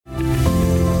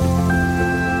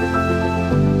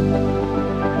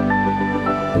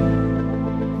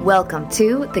Welcome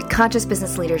to the Conscious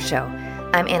Business Leaders Show.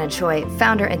 I'm Anna Choi,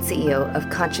 founder and CEO of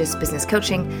Conscious Business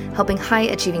Coaching, helping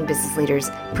high-achieving business leaders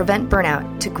prevent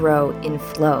burnout to grow in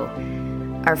flow.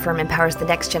 Our firm empowers the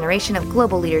next generation of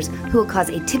global leaders who will cause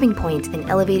a tipping point in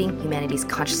elevating humanity's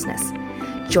consciousness.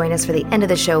 Join us for the end of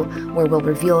the show, where we'll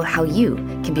reveal how you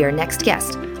can be our next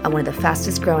guest on one of the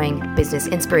fastest growing business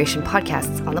inspiration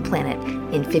podcasts on the planet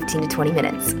in 15 to 20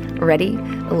 minutes. Ready?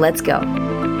 Let's go.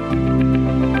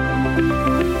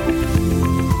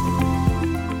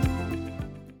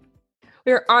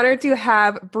 We're honored to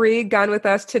have Breanna Gunn with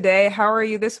us today. How are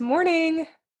you this morning?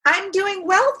 I'm doing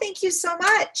well. Thank you so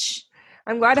much.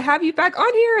 I'm glad to have you back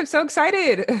on here. I'm so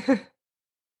excited.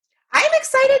 I'm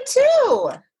excited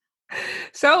too.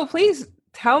 So please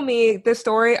tell me the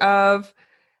story of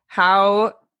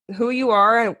who you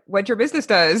are and what your business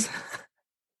does.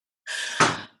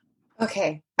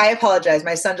 Okay. I apologize.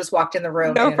 My son just walked in the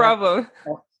room. No problem.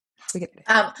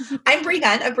 I'm Breanna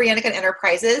Gunn of Breanna Gunn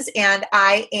Enterprises, and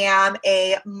I am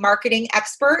a marketing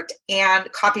expert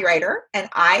and copywriter, and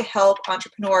I help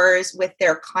entrepreneurs with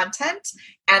their content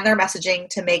and their messaging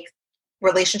to make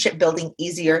relationship building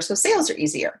easier so sales are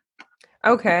easier.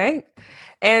 Okay.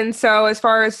 And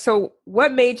so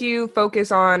what made you focus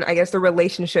on, I guess, the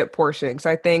relationship portion? Because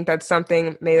I think that's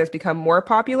something maybe that's become more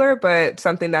popular, but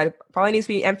something that probably needs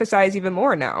to be emphasized even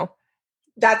more now.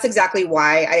 That's exactly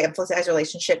why I emphasize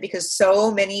relationship, because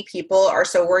so many people are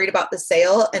so worried about the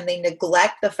sale and they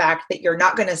neglect the fact that you're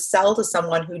not going to sell to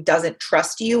someone who doesn't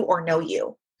trust you or know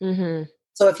you. Mm-hmm.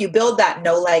 So if you build that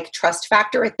trust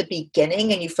factor at the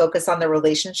beginning and you focus on the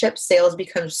relationship, sales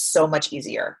becomes so much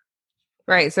easier.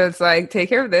 Right. So it's like, take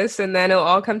care of this and then it'll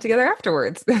all come together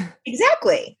afterwards.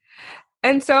 Exactly.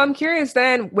 And so I'm curious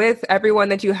then, with everyone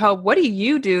that you help, what do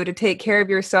you do to take care of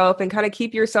yourself and kind of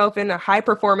keep yourself in a high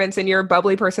performance in your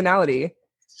bubbly personality?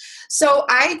 So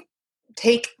I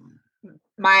take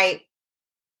my,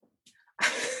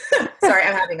 sorry,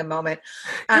 I'm having a moment.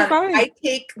 I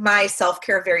take my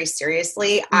self-care very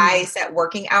seriously. I set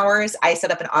working hours. I set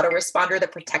up an autoresponder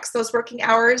that protects those working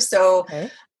hours. So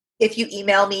if you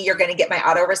email me, you're going to get my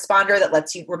autoresponder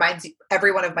that reminds you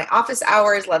everyone of my office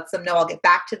hours, lets them know I'll get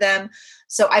back to them.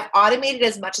 So I've automated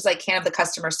as much as I can of the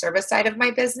customer service side of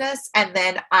my business. And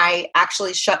then I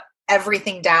actually shut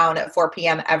everything down at 4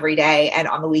 p.m. every day and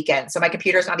on the weekend. So my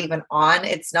computer's not even on.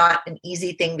 It's not an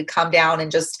easy thing to come down and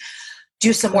just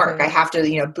do some work. I have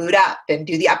to, boot up and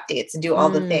do the updates and do all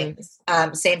the things.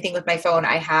 Same thing with my phone.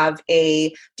 I have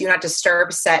a do not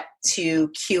disturb set to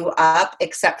queue up,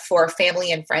 except for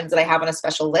family and friends that I have on a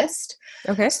special list.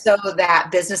 Okay. So that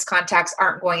business contacts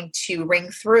aren't going to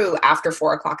ring through after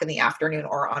 4 o'clock in the afternoon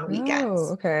or on weekends.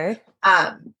 Oh, okay.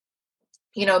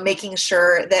 Making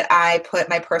sure that I put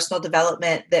my personal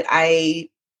development, that I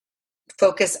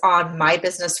focus on my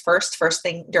business first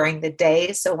thing during the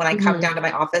day. So when I come down to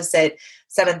my office at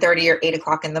 7:30 or 8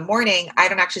 o'clock in the morning, I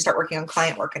don't actually start working on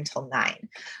client work until 9.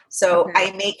 So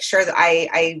I make sure that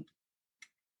I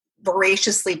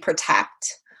voraciously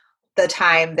protect the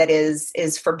time that is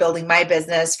for building my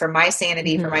business, for my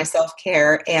sanity, for my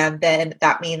self-care. And then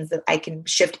that means that I can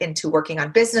shift into working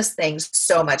on business things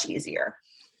so much easier.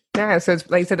 Yeah. So it's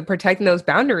like you said, protecting those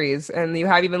boundaries, and you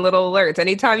have even little alerts.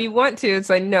 Anytime you want to, it's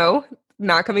like, no,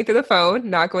 not coming through the phone,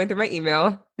 not going through my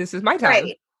email. This is my time.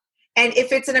 Right. And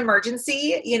if it's an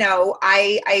emergency,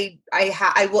 I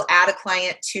will add a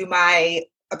client to my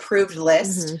approved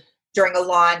list during a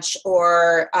launch,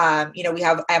 or, I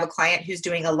have a client who's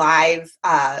doing a live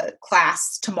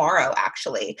class tomorrow,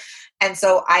 actually. And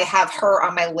so I have her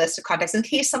on my list of contacts in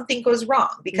case something goes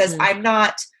wrong, because I'm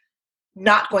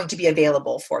not going to be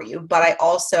available for you. But I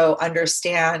also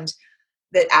understand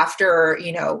that after,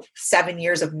 7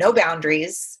 years of no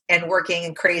boundaries and working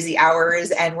in crazy hours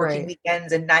and working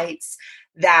weekends and nights,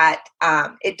 that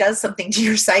it does something to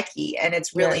your psyche. And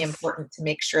it's really important to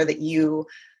make sure that you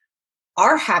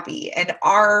are happy and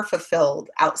are fulfilled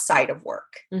outside of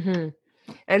work.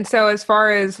 And so as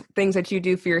far as things that you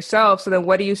do for yourself, so then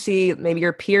what do you see maybe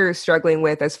your peers struggling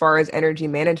with as far as energy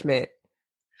management?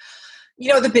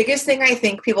 The biggest thing I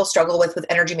think people struggle with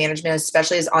energy management,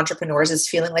 especially as entrepreneurs, is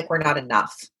feeling like we're not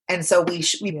enough. And so we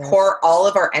pour all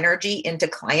of our energy into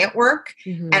client work,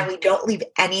 and we don't leave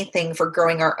anything for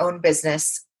growing our own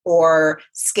business or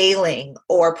scaling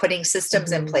or putting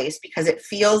systems in place, because it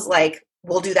feels like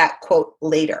we'll do that quote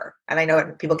later. And I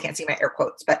know people can't see my air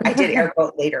quotes, but I did air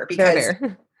quote later, because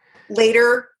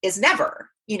later is never.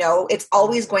 It's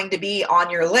always going to be on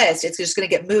your list. It's just going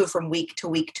to get moved from week to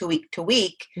week to week to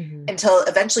week until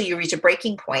eventually you reach a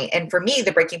breaking point. And for me,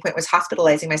 the breaking point was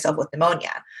hospitalizing myself with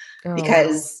pneumonia,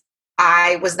 because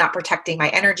I was not protecting my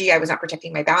energy. I was not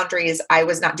protecting my boundaries. I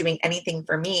was not doing anything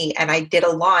for me. And I did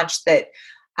a launch that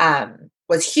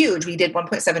was huge. We did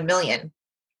 1.7 million.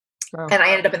 Wow. And I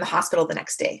ended up in the hospital the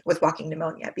next day with walking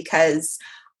pneumonia because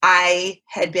I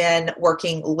had been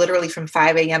working literally from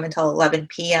 5 a.m. until 11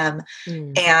 p.m.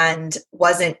 And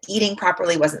wasn't eating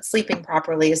properly, wasn't sleeping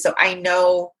properly. So I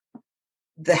know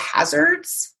the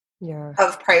hazards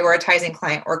of prioritizing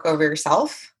client work over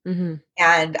yourself.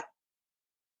 And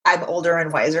I'm older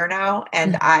and wiser now.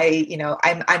 And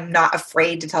I'm not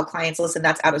afraid to tell clients, listen,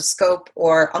 that's out of scope,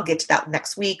 or I'll get to that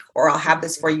next week, or I'll have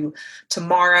this for you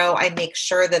tomorrow. I make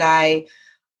sure that I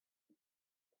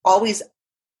always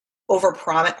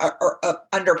overpromise or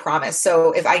underpromise.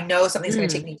 So if I know something's going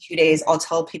to take me 2 days, I'll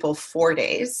tell people 4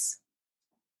 days.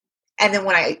 And then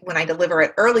when I deliver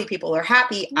it early, people are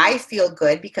happy. I feel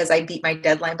good because I beat my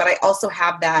deadline, but I also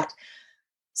have that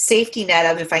safety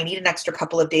net of if I need an extra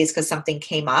couple of days because something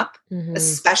came up,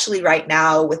 especially right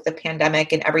now with the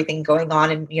pandemic and everything going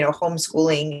on and,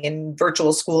 homeschooling and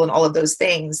virtual school and all of those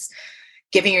things,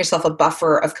 giving yourself a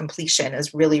buffer of completion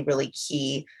is really, really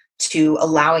key to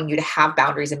allowing you to have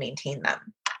boundaries and maintain them.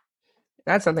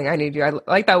 That's something I need to do.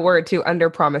 I like that word too, under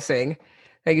promising.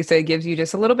 Like you said, it gives you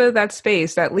just a little bit of that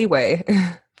space, that leeway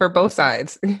for both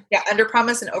sides. Yeah, under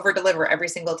promise and over deliver every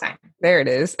single time. There it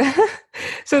is.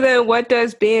 So then what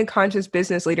does being a conscious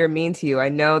business leader mean to you? I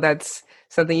know that's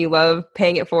something you love,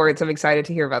 paying it forward. So I'm excited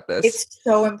to hear about this. It's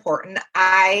so important.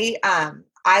 I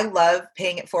love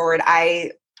paying it forward.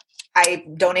 I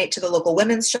donate to the local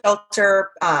women's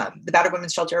shelter, the Battered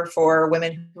Women's Shelter for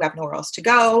women who have nowhere else to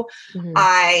go.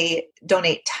 I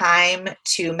donate time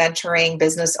to mentoring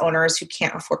business owners who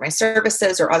can't afford my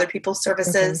services or other people's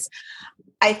services.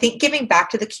 I think giving back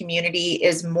to the community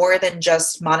is more than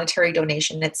just monetary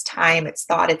donation. It's time, it's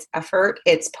thought, it's effort.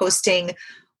 It's posting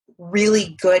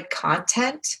really good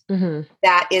content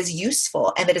that is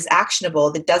useful and that is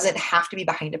actionable, that doesn't have to be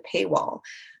behind a paywall.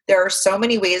 There are so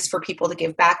many ways for people to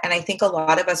give back. And I think a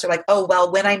lot of us are like, oh,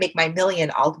 well, when I make my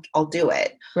million, I'll do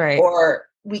it. Right. Or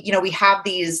we have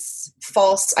these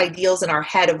false ideals in our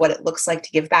head of what it looks like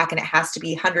to give back. And it has to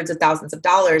be hundreds of thousands of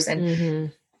dollars.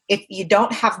 And if you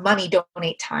don't have money,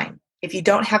 donate time. If you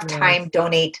don't have time,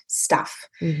 donate stuff.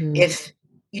 If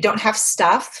you don't have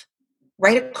stuff,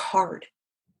 write a card.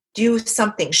 Do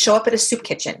something, show up at a soup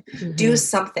kitchen, do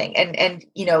something and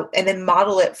then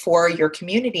model it for your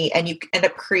community. And you end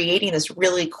up creating this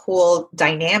really cool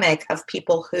dynamic of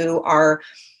people who are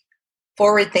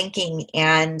forward thinking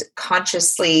and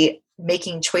consciously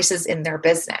making choices in their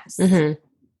business. And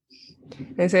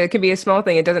so it could be a small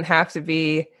thing. It doesn't have to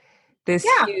be this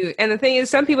huge. And the thing is,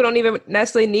 some people don't even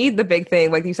necessarily need the big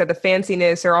thing. Like you said, the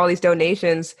fanciness or all these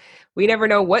donations. We never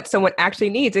know what someone actually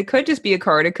needs. It could just be a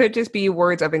card. It could just be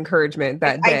words of encouragement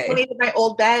that day. I donated my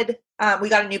old bed. We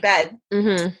got a new bed.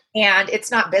 And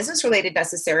it's not business related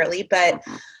necessarily, but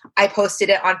I posted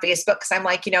it on Facebook because I'm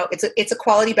like, it's a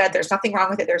quality bed. There's nothing wrong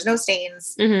with it. There's no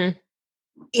stains.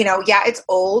 It's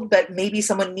old, but maybe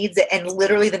someone needs it. And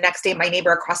literally the next day, my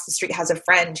neighbor across the street has a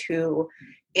friend who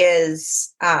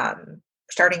is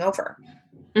starting over.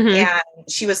 And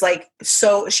she was like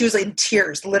in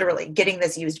tears, literally getting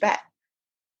this used bed.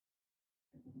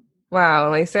 Wow.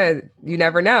 Like I said, you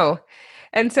never know.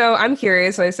 And so I'm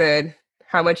curious, like I said,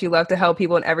 how much you love to help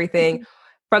people and everything.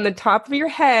 From the top of your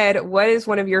head, what is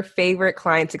one of your favorite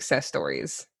client success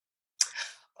stories?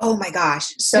 Oh my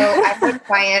gosh. So I have a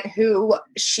client who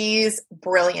she's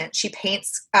brilliant. She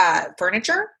paints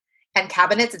furniture and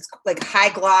cabinets. It's like high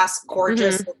gloss,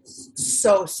 gorgeous,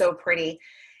 so pretty.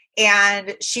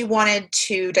 And she wanted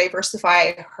to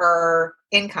diversify her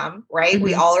income, right?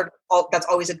 We that's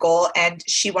always a goal. And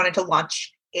she wanted to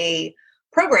launch a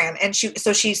program. And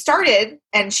she started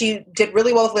and she did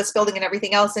really well with list building and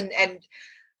everything else. And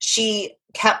she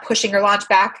kept pushing her launch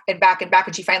back and back and back.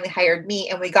 And she finally hired me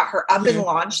and we got her up and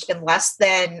launched in less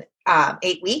than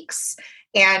 8 weeks.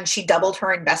 And she doubled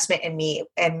her investment in me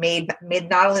and made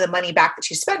not only the money back that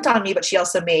she spent on me, but she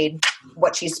also made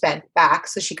what she spent back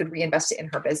so she could reinvest it in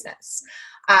her business.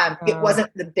 It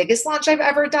wasn't the biggest launch I've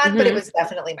ever done, but it was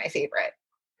definitely my favorite.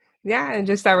 Yeah. And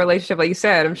just that relationship, like you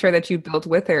said, I'm sure that you built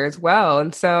with her as well.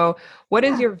 And so what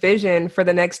is your vision for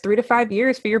the next 3 to 5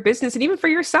 years for your business and even for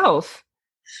yourself?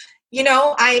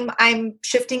 I'm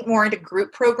shifting more into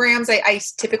group programs. I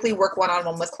typically work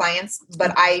one-on-one with clients,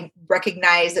 but I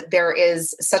recognize that there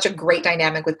is such a great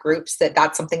dynamic with groups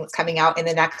that's something that's coming out in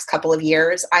the next couple of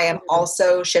years. I am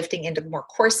also shifting into more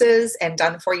courses and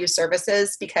done-for-you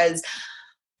services because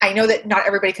I know that not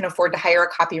everybody can afford to hire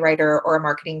a copywriter or a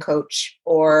marketing coach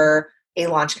or a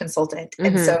launch consultant.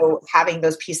 And so having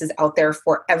those pieces out there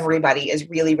for everybody is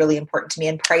really, really important to me,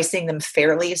 and pricing them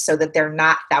fairly so that they're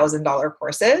not $1,000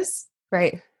 courses.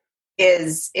 Right.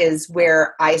 Is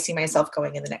where I see myself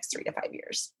going in the next 3 to 5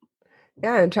 years.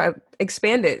 Yeah. And try to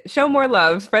expand it, show more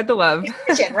love, spread the love.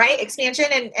 Expansion, right?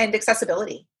 Expansion and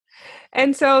accessibility.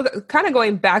 And so kind of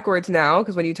going backwards now,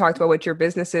 because when you talked about what your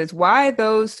business is, why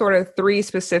those sort of 3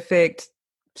 specific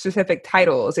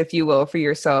titles, if you will, for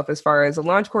yourself, as far as a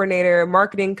launch coordinator,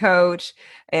 marketing coach,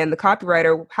 and the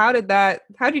copywriter? How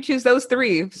did you choose those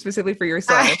 3 specifically for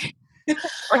yourself?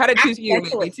 Or how did you choose you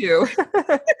maybe too?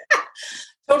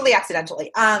 Totally accidentally.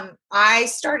 I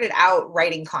started out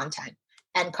writing content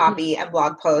and copy and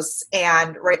blog posts,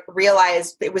 and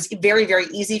realized it was very, very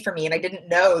easy for me. And I didn't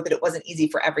know that it wasn't easy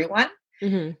for everyone.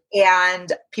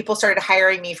 And people started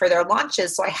hiring me for their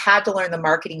launches. So I had to learn the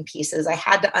marketing pieces. I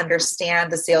had to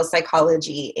understand the sales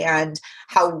psychology and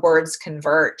how words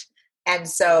convert. And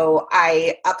so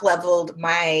I up-leveled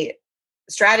my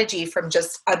strategy from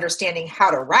just understanding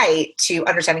how to write to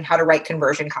understanding how to write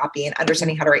conversion copy, and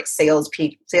understanding how to write sales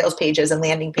pages and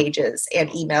landing pages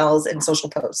and emails and social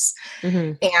posts.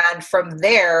 And from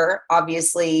there,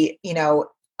 obviously,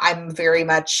 I'm very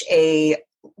much a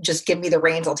just give me the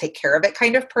reins, I'll take care of it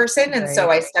kind of person. And so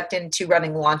I stepped into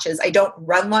running launches. I don't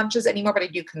run launches anymore, but I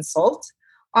do consult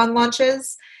on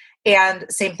launches. And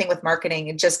same thing with marketing.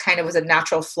 It just kind of was a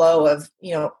natural flow of,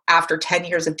 after 10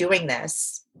 years of doing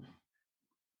this,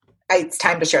 it's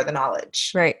time to share the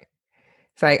knowledge. Right.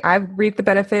 It's like, I've reaped the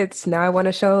benefits. Now I want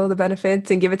to show the benefits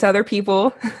and give it to other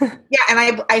people. Yeah.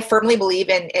 And I firmly believe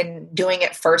in doing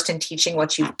it first and teaching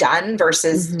what you've done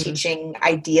versus teaching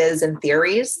ideas and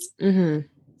theories.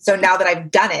 So now that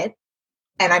I've done it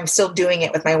and I'm still doing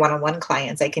it with my one-on-one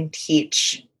clients, I can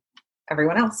teach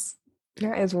everyone else.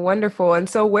 That is wonderful. And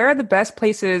so where are the best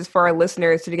places for our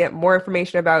listeners to get more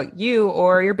information about you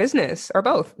or your business, or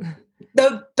both?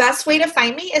 The best way to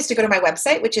find me is to go to my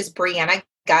website, which is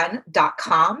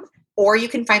breannagunn.com, or you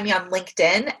can find me on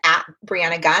LinkedIn at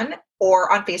Breanna Gunn,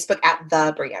 or on Facebook at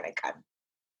the Breanna Gunn.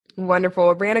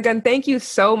 Wonderful. Breanna Gunn, thank you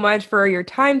so much for your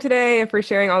time today and for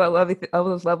sharing all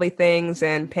those lovely things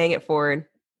and paying it forward.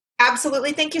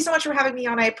 Absolutely. Thank you so much for having me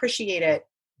on. I appreciate it.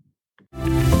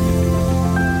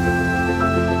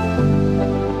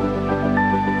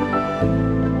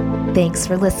 Thanks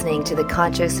for listening to the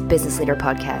Conscious Business Leader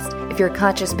podcast. If you're a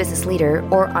conscious business leader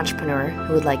or entrepreneur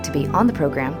who would like to be on the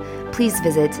program, please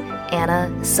visit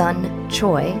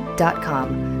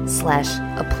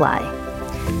annasunchoi.com/apply.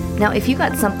 Now, if you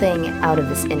got something out of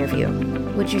this interview,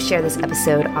 would you share this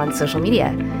episode on social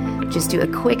media? Just do a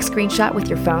quick screenshot with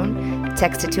your phone,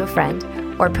 text it to a friend,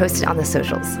 or post it on the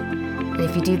socials. And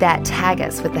if you do that, tag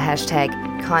us with the hashtag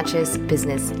Conscious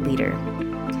Business Leader.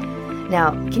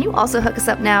 Now, can you also hook us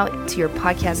up now to your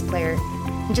podcast player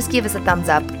and just give us a thumbs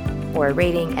up or a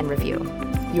rating and review?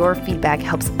 Your feedback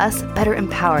helps us better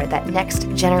empower that next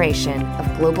generation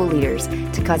of global leaders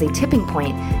to cause a tipping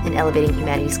point in elevating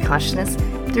humanity's consciousness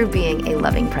through being a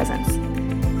loving presence.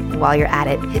 And while you're at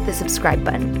it, hit the subscribe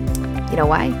button. You know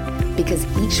why? Because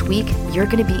each week you're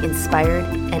going to be inspired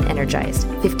and energized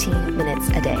 15 minutes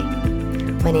a day.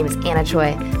 My name is Anna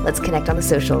Choi. Let's connect on the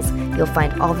socials. You'll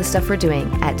find all the stuff we're doing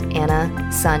at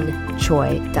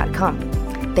annasunchoi.com.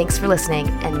 Thanks for listening,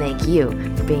 and thank you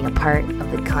for being a part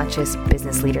of the Conscious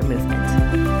Business Leader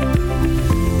movement.